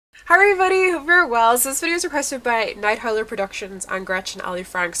Hi everybody, hope you're well. So this video is requested by Howler Productions and Gretchen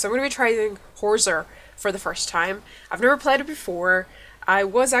Allie-Franks. So I'm going to be trying Horzer for the first time. I've never played it before. I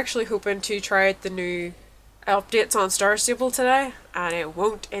was actually hoping to try out the new updates on Star Stable today, and it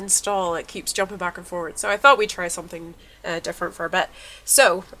won't install. It keeps jumping back and forward. So I thought we'd try something different for a bit.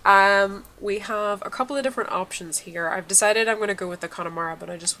 So we have a couple of different options here. I've decided I'm going to go with the Connemara, but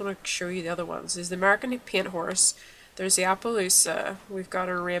I just want to show you the other ones. There's the American Paint Horse. There's the Appaloosa, we've got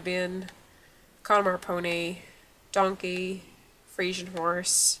an Arabian, Connemara pony, donkey, Frisian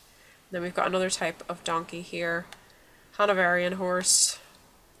horse, then we've got another type of donkey here, Hanoverian horse,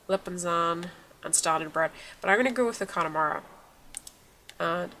 Lippenzahn, and Standardbred. But I'm going to go with the Connemara.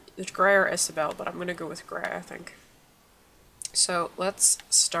 And there's Grey or Isabel, but I'm going to go with Grey, I think. So let's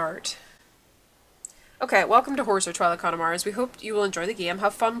start. Okay, welcome to Horzer Twilight Connemara. We hope you will enjoy the game,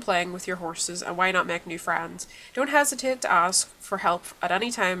 have fun playing with your horses, and why not make new friends. Don't hesitate to ask for help at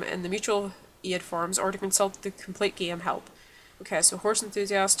any time in the mutual aid forums or to consult the complete game help. Okay, so Horse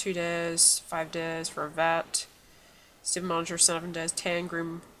Enthusiast, 2 days, 5 days for a vet, Stable Manager, 7 days,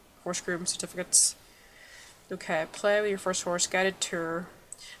 10 horse groom certificates. Okay, play with your first horse, guided tour.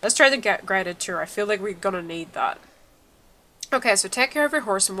 Let's try the guided tour. I feel like we're gonna need that. Okay, so take care of your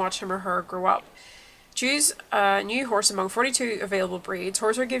horse and watch him or her grow up. Choose a new horse among 42 available breeds.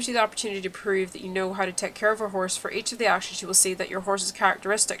 Horzer gives you the opportunity to prove that you know how to take care of a horse. For each of the actions, you will see that your horse's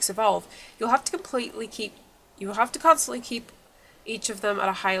characteristics evolve. You'll have to constantly keep each of them at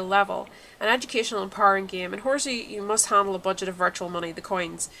a high level. An educational and empowering game. In Horzer, you must handle a budget of virtual money, the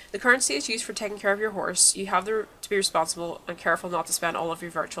coins. The currency is used for taking care of your horse. You have to be responsible and careful not to spend all of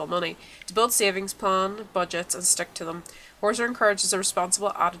your virtual money. To build savings plan, budgets, and stick to them. Horzer encourages a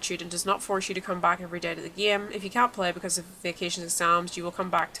responsible attitude and does not force you to come back every day to the game. If you can't play because of vacation exams, you will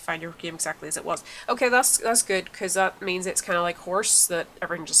come back to find your game exactly as it was. Okay, that's good, because that means it's kind of like horse, that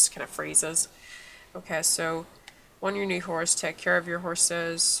everything just kind of freezes. Okay, so want your new horse, take care of your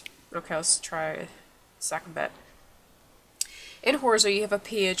horses. Okay, let's try the second bit. In Horzer, you have a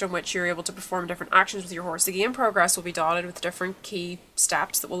page on which you're able to perform different actions with your horse. The game progress will be dotted with different key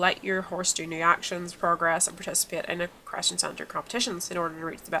steps that will let your horse do new actions, progress, and participate in equestrian centre competitions in order to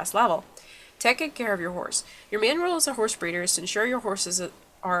reach the best level. Take good care of your horse. Your main role as a horse breeder is to ensure your horses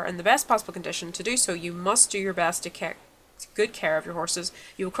are in the best possible condition. To do so, you must do your best to take good care of your horses.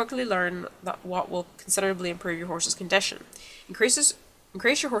 You will quickly learn that what will considerably improve your horse's condition. Increase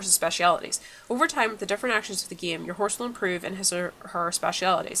your horse's specialities. Over time, with the different actions of the game, your horse will improve in his or her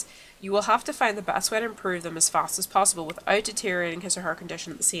specialities. You will have to find the best way to improve them as fast as possible without deteriorating his or her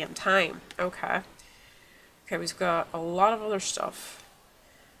condition at the same time. Okay. Okay, we've got a lot of other stuff.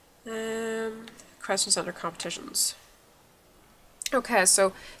 Equestrian Centre competitions. Okay,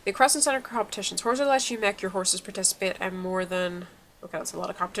 so the Equestrian Centre competitions. Horzer lets you make your horses participate in more than... Okay, that's a lot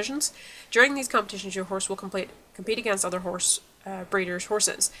of competitions. During these competitions, your horse will compete against other breeders'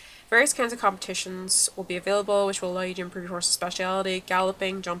 horses. Various kinds of competitions will be available, which will allow you to improve your horse's speciality: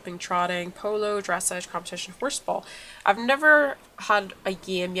 galloping, jumping, trotting, polo, dressage, competition, horseball. I've never had a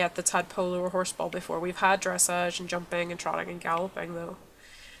game yet that's had polo or horseball before. We've had dressage and jumping and trotting and galloping though.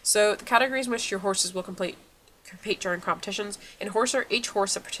 So the categories in which your horses will compete during competitions. In Horzer, each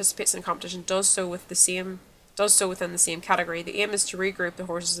horse that participates in a competition does so within the same category. The aim is to regroup the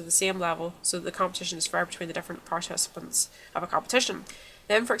horses at the same level so that the competition is fair between the different participants of a competition.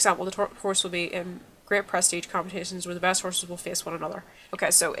 Then, for example, the horse will be in great prestige competitions where the best horses will face one another.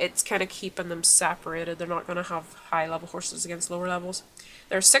 Okay, so it's kind of keeping them separated. They're not going to have high level horses against lower levels.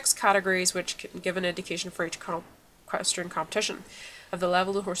 There are 6 categories which can give an indication for each equestrian competition of the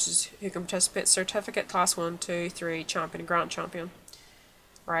level of horses who can participate: certificate, class 1, 2, 3, champion, and grand champion.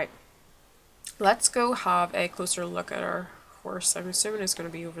 Right. Let's go have a closer look at our horse. I'm assuming it's going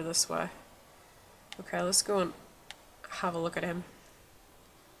to be over this way. Okay, let's go and have a look at him.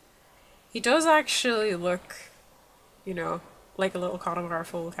 He does actually look, you know, like a little Connemara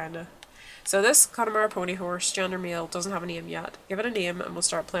foal, kinda. So this Connemara pony horse, gender male, doesn't have a name yet. Give it a name and we'll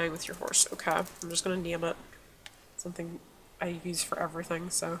start playing with your horse. Okay, I'm just going to name it something I use for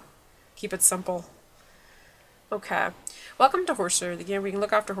everything, so keep it simple. Okay, welcome to Horzer, the game where you can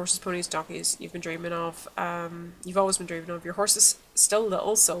look after horses, ponies, donkeys you've been dreaming of. You've always been dreaming of. Your horse is still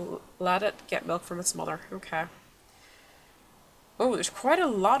little, so let it get milk from its mother. Okay. Oh, there's quite a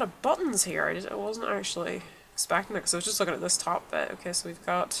lot of buttons here. I wasn't actually expecting it because I was just looking at this top bit. Okay, so we've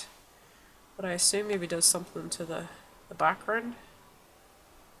got what I assume maybe does something to the background.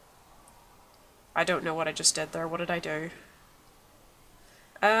 I don't know what I just did there. What did I do?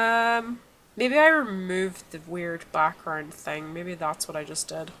 Maybe I removed the weird background thing. Maybe that's what I just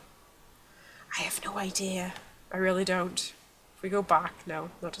did. I have no idea. I really don't. If we go back, no,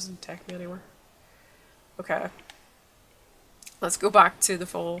 that doesn't take me anywhere. Okay. Let's go back to the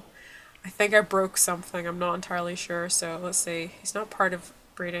full. I think I broke something, I'm not entirely sure, so let's see. He's not part of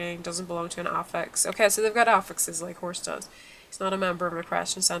breeding, doesn't belong to an affix. Okay, so they've got affixes like horse does. He's not a member of an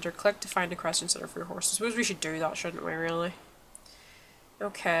equestrian centre. Click to find an equestrian centre for your horse. I suppose we should do that, shouldn't we, really?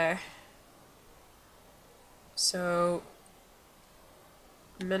 Okay. So,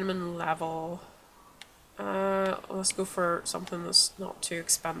 minimum level. Let's go for something that's not too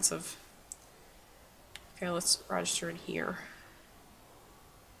expensive. Okay, let's register in here.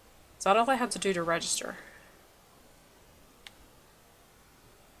 Is that all I had to do to register?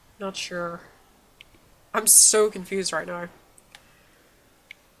 Not sure. I'm so confused right now.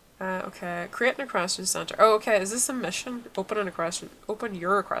 Okay, create an equestrian center. Oh, okay, is this a mission? Open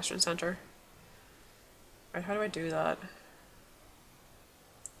your equestrian center. Right, how do I do that?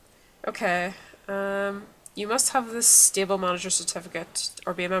 Okay, you must have this stable manager certificate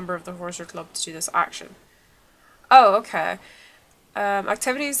or be a member of the Horzer Club to do this action. Oh, okay.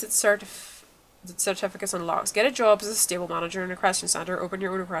 Activities that certificates unlocks. Get a job as a stable manager in an equestrian centre. Open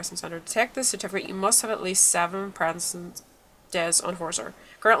your own equestrian centre. To take this certificate, you must have at least 7 present days on Horzer.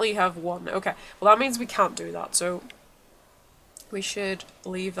 Currently, you have 1. Okay, well that means we can't do that, so we should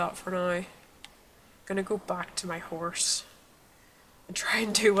leave that for now. I'm gonna go back to my horse and try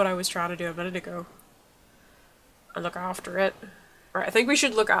and do what I was trying to do a minute ago. And look after it. Right, I think we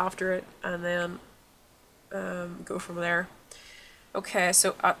should look after it and then go from there. Okay,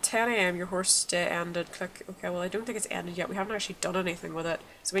 so at 10 AM your horse day ended. Click. Okay, well I don't think it's ended yet. We haven't actually done anything with it.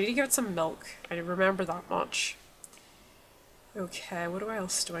 So we need to give it some milk. I remember that much. Okay, what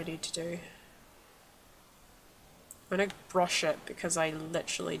else do I need to do? I'm gonna brush it because I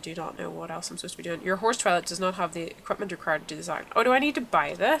literally do not know what else I'm supposed to be doing. Your horse toilet does not have the equipment required to do this act. Oh, do I need to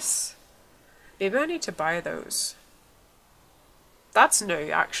buy this? Maybe I need to buy those. That's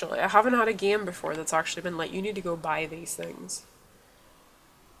new, actually. I haven't had a game before that's actually been like, you need to go buy these things.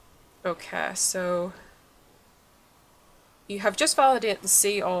 Okay, so you have just validated to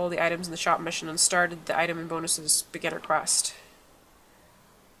see all the items in the shop mission and started the item and bonuses beginner quest.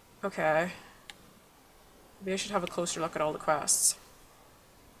 Okay. Maybe I should have a closer look at all the quests.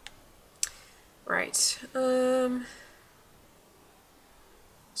 Right.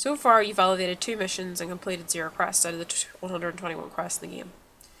 So far you've validated 2 missions and completed 0 quests out of the 121 quests in the game.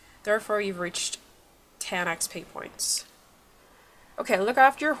 Therefore you've reached 10 XP points. Okay, look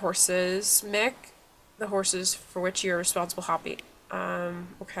after your horses. Make the horses for which you're responsible happy.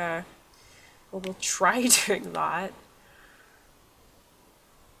 Okay. Well, we'll try doing that.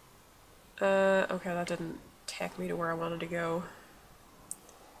 Okay, that didn't take me to where I wanted to go.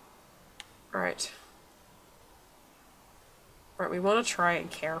 Alright. Right, we want to try and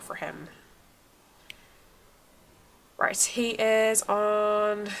care for him. Right, he is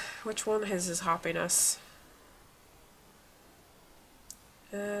on... Which one is his happiness?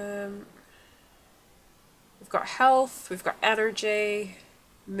 We've got health, we've got energy,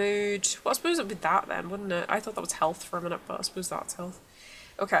 mood. Well, I suppose it would be that then, wouldn't it? I thought that was health for a minute, but I suppose that's health.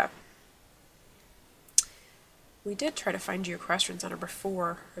 Okay. We did try to find you a equestrian center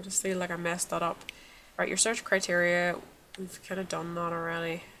before. I just feel like I messed that up. Right, your search criteria, we've kind of done that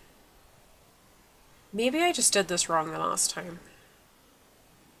already. Maybe I just did this wrong the last time.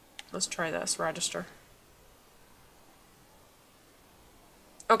 Let's try this, register.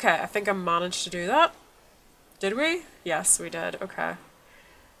 Okay, I think I managed to do that. Did we? Yes, we did. Okay.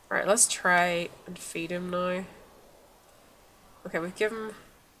 Alright, let's try and feed him now. Okay, we've given him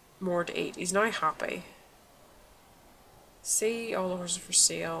more to eat. He's now happy. See all the horses for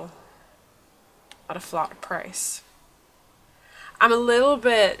sale at a flat price. I'm a little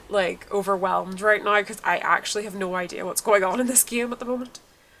bit, like, overwhelmed right now because I actually have no idea what's going on in this game at the moment.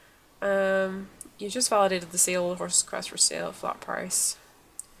 You just validated the sale of horses quest for sale at flat price.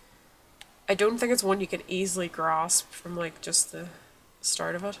 I don't think it's one you can easily grasp from, like, just the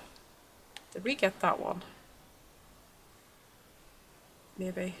start of it. Did we get that one?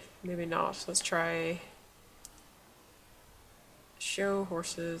 Maybe. Maybe not. Let's try... Show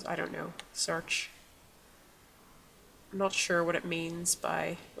horses. I don't know. Search. I'm not sure what it means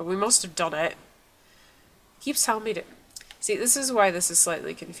by... Well, we must have done it. It keeps telling me to... See, this is why this is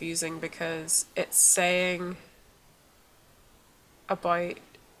slightly confusing, because it's saying about,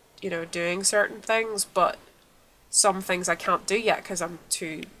 you know, doing certain things, but some things I can't do yet because I'm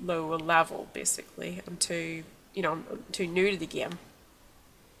too low a level, basically. I'm too, you know, I'm too new to the game.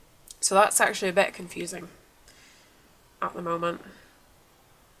 So that's actually a bit confusing at the moment.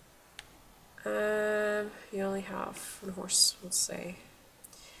 You only have one horse, let's say.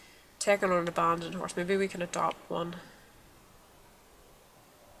 Take on an abandoned horse. Maybe we can adopt one.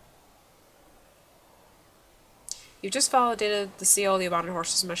 You've just validated the See All the Abandoned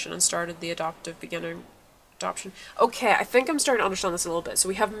Horses mission and started the adoption. Okay, I think I'm starting to understand this a little bit. So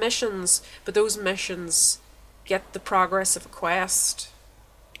we have missions, but those missions get the progress of a quest.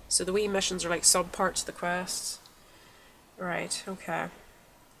 So the wee missions are like sub-parts of the quests. Right, okay.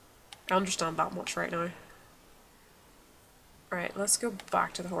 I understand that much right now. Right, let's go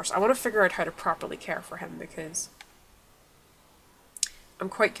back to the horse. I want to figure out how to properly care for him because I'm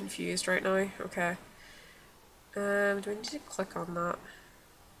quite confused right now. Okay. Do I need to click on that?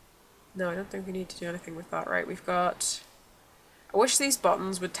 No, I don't think we need to do anything with that. Right, we've got... I wish these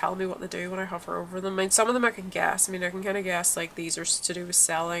buttons would tell me what they do when I hover over them. I mean, some of them I can guess. I mean, I can kind of guess, like, these are to do with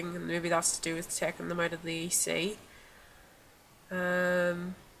selling, and maybe that's to do with taking them out of the EC.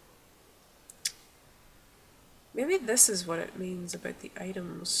 Maybe this is what it means about the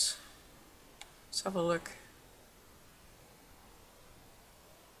items. Let's have a look.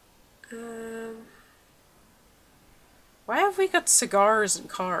 Why have we got cigars and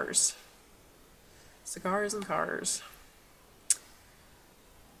cars? Cigars and cars.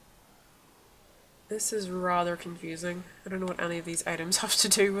 This is rather confusing. I don't know what any of these items have to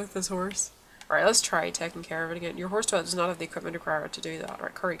do with this horse. Alright, let's try taking care of it again. Your horse does not have the equipment required to do that.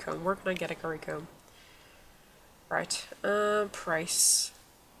 Alright, curry comb. Where can I get a curry comb? Right, price.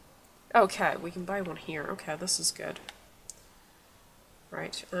 Okay, we can buy one here. Okay, this is good.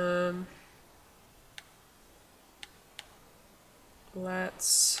 Right,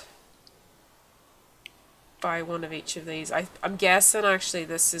 let's buy one of each of these. I'm guessing actually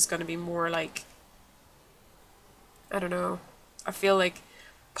this is going to be more like, I don't know, I feel like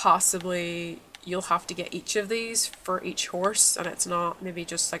possibly you'll have to get each of these for each horse and it's not maybe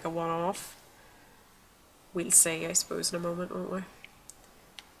just like a one-off. We'll see, I suppose, in a moment, won't we?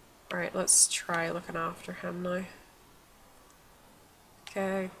 Alright, let's try looking after him now.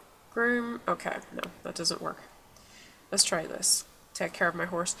 Okay, groom. Okay, no, that doesn't work. Let's try this. Take care of my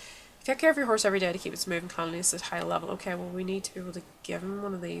horse. Take care of your horse every day to keep its moving cleanliness at high level. Okay, well we need to be able to give him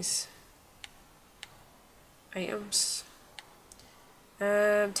one of these items.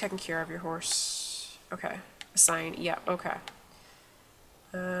 Taking care of your horse. Okay. Assign. Yeah, okay.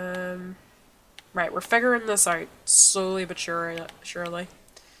 Right, we're figuring this out slowly but surely.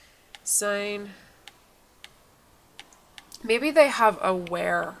 Assign. Maybe they have a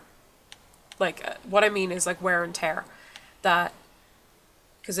wear. Like, what I mean is like wear and tear. That,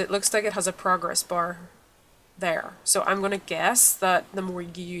 because it looks like it has a progress bar there. So I'm going to guess that the more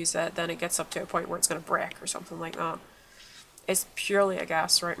you use it, then it gets up to a point where it's going to break or something like that. It's purely a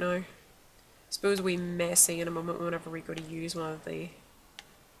guess right now. Suppose we may see in a moment whenever we go to use one of the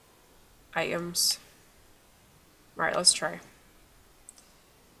items. Right, let's try.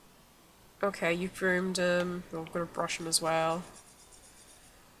 Okay, you've groomed him. Well, I'm going to brush him as well.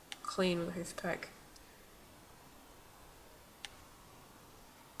 Clean with a hoof pick.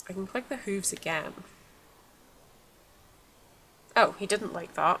 I can click the hooves again. Oh, he didn't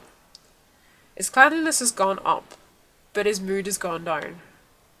like that. His cleanliness has gone up, but his mood has gone down.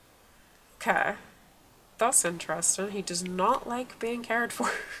 Okay. That's interesting. He does not like being cared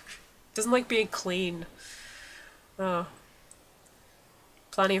for. Doesn't like being clean. Oh.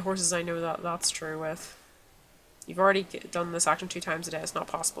 Plenty of horses I know that that's true with. You've already done this action 2 times a day. It's not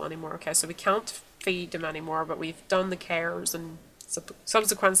possible anymore. Okay, so we can't feed him anymore, but we've done the cares and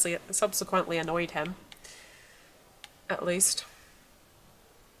subsequently annoyed him. At least.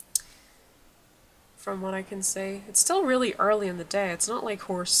 From what I can see. It's still really early in the day. It's not like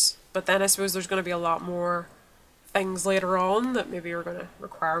horse. But then I suppose there's going to be a lot more things later on that maybe are going to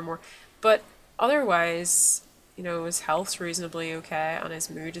require more. But otherwise, you know, his health's reasonably okay and his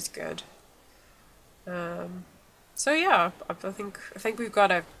mood is good. So yeah, I think we've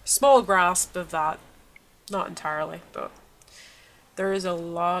got a small grasp of that. Not entirely, but there is a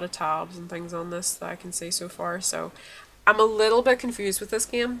lot of tabs and things on this that I can see so far. So I'm a little bit confused with this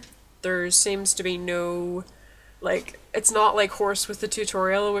game. There seems to be no, like, it's not like Horse with the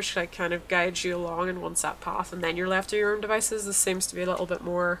tutorial, which like kind of guides you along in one set path and then you're left to your own devices. This seems to be a little bit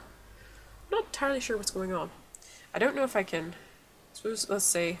more, I'm not entirely sure what's going on. I don't know if I can, I suppose, let's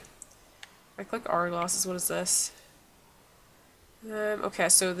see. I click hourglasses, what is this? Okay,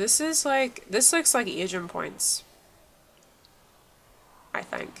 so this is like, this looks like agent points. I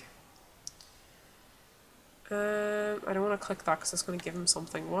think. I don't want to click that because it's going to give him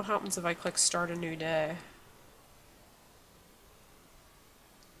something. What happens if I click start a new day?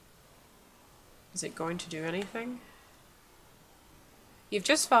 Is it going to do anything? You've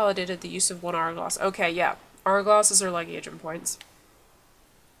just validated the use of 1 hourglass. Okay, yeah. Hourglasses are like agent points.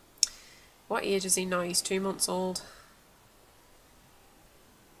 What age is he now? He's 2 months old.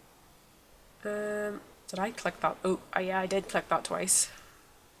 Did I click that? Oh, yeah, I did click that twice.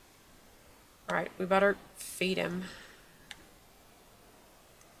 Alright, we better feed him.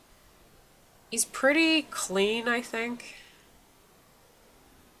 He's pretty clean, I think.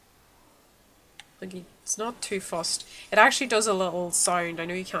 Like, it's not too fussed. It actually does a little sound. I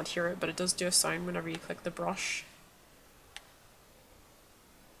know you can't hear it, but it does do a sound whenever you click the brush.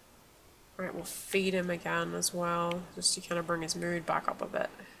 Alright, we'll feed him again as well, just to kind of bring his mood back up a bit.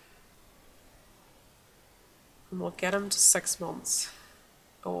 And we'll get him to 6 months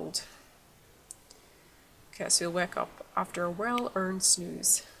old. Okay, so he'll wake up after a well-earned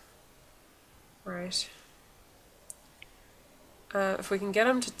snooze. Right. If we can get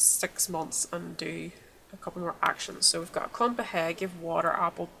him to 6 months and do a couple more actions. So we've got a clump of hay, give water,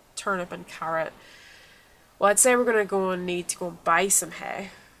 apple, turnip and carrot. Well, I'd say we're going to go and need to go and buy some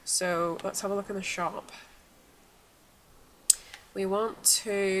hay. So let's have a look in the shop. We want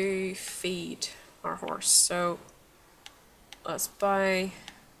to feed our horse. So let's buy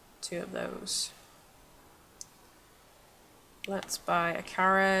 2 of those. Let's buy a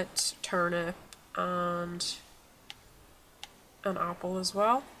carrot, turnip and an apple as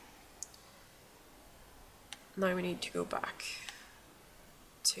well. Now we need to go back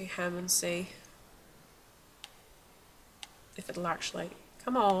to him and see if it'll actually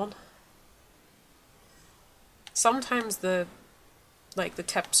come on. Sometimes the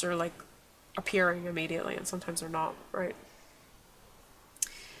tips are like appearing immediately and sometimes they're not, right?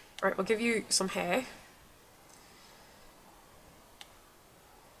 Alright, we'll give you some hay.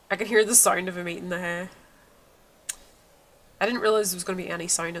 I can hear the sound of him eating the hay. I didn't realize there was going to be any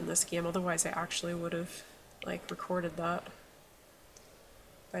sound in this game, otherwise I actually would have like recorded that.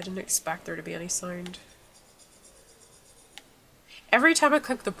 But I didn't expect there to be any sound. Every time I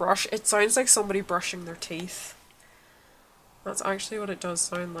click the brush, it sounds like somebody brushing their teeth. That's actually what it does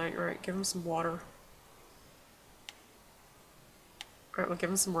sound like. Right, give him some water. Alright, we'll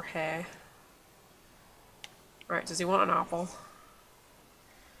give him some more hay. Alright, does he want an apple?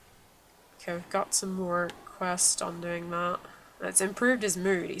 Okay, we've got some more quest on doing that. It's improved his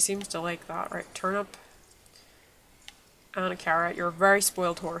mood. He seems to like that. Right, turnip and a carrot. You're a very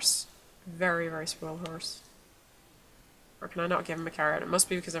spoiled horse. Very, very spoiled horse. Or can I not give him a carrot? It must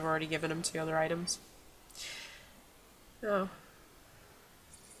be because I've already given him 2 other items. No.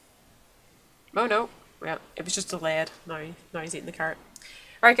 Oh no. Yeah, it was just delayed. Now he's eating the carrot.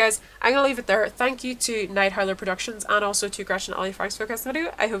 Alright guys, I'm going to leave it there. Thank you to Howler Productions and also to Gretchen and Allie-Franks for the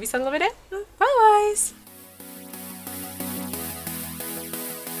video. I hope you had a lovely day. Bye guys!